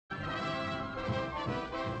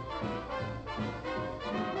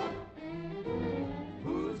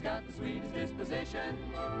sweetest disposition.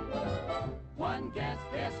 One guess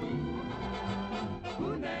who?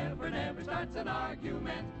 Who never starts an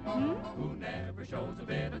argument? Who never shows a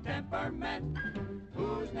bit of temperament?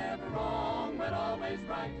 Who's never wrong but always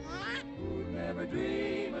right? Who'd never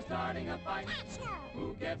dream of starting a fight?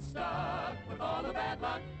 Who gets stuck with all the bad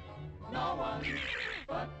luck? No one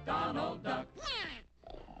but Donald Duck.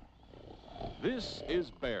 This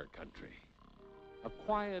is Bear Country, a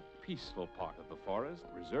quiet, peaceful part of the forest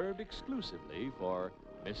reserved exclusively for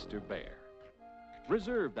Mr. Bear.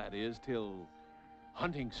 Reserved, that is, till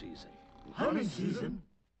hunting season. Hunting season?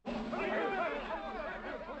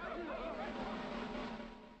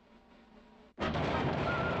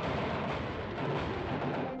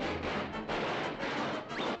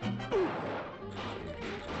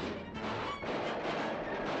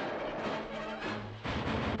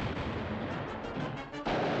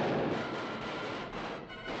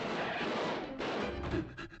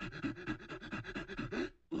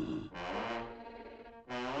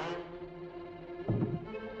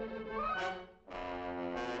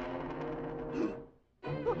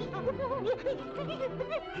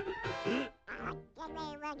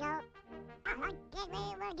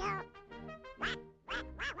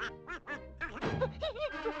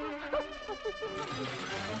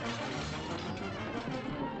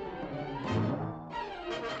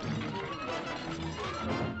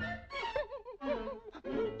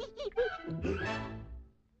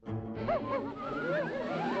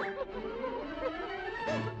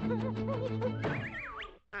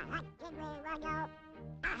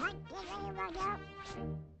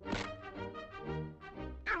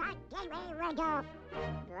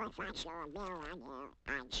 If I saw a bill on you,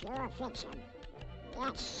 I'd sure fix him.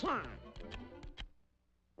 Yes, sir.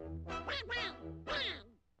 Get him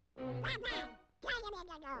in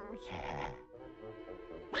the nose.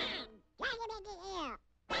 Get him in the ear.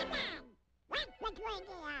 Right between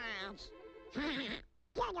the eyes.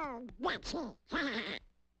 Get him, that's it.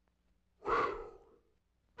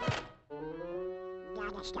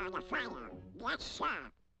 Gotta start a fire. Yes, sir.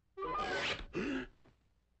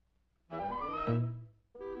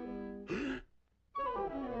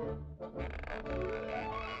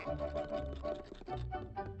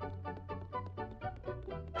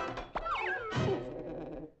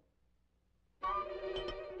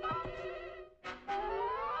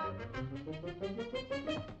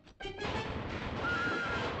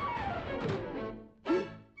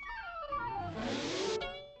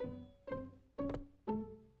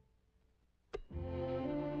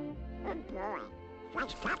 Oh boy,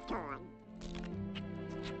 what's popcorn?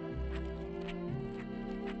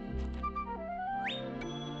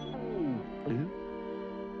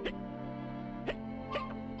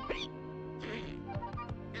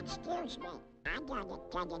 Excuse me, I gotta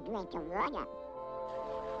take a drink of water.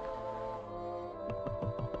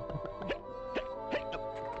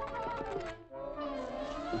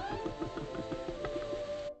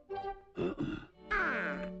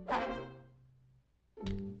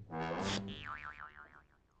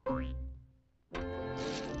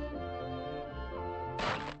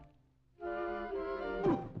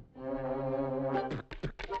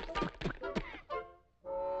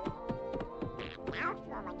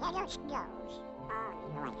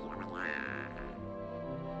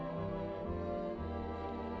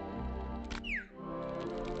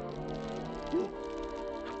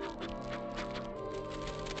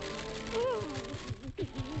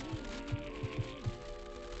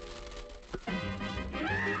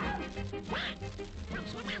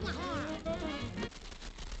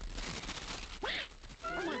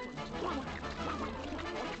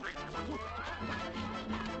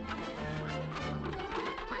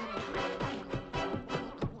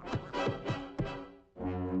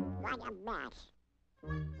 What a mess.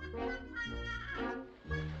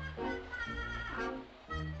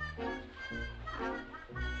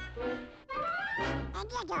 And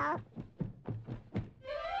you go.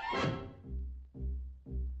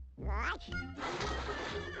 What?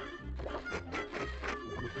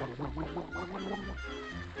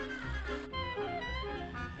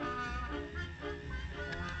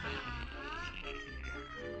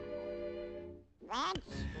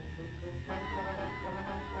 Let's...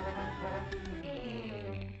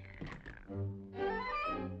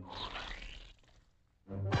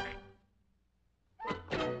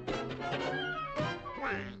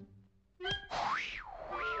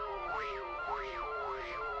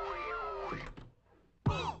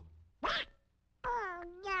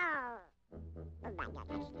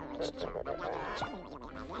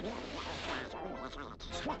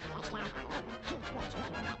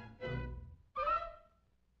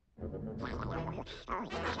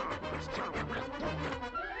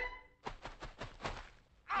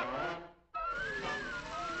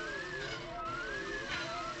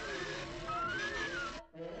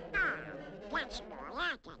 That's more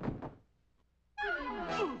like it.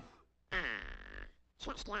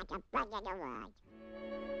 Just like a bug in the wood.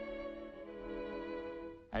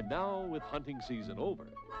 And now, with hunting season over,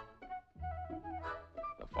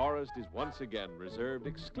 the forest is once again reserved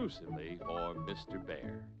exclusively for Mr.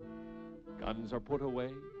 Bear. Guns are put away,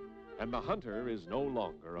 and the hunter is no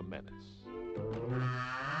longer a menace.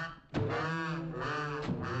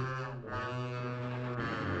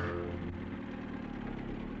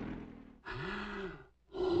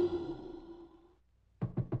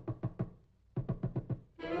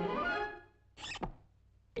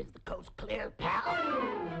 Is the coast clear, pal?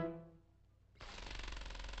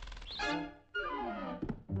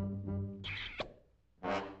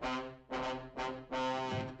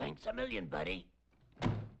 Thanks a million, buddy.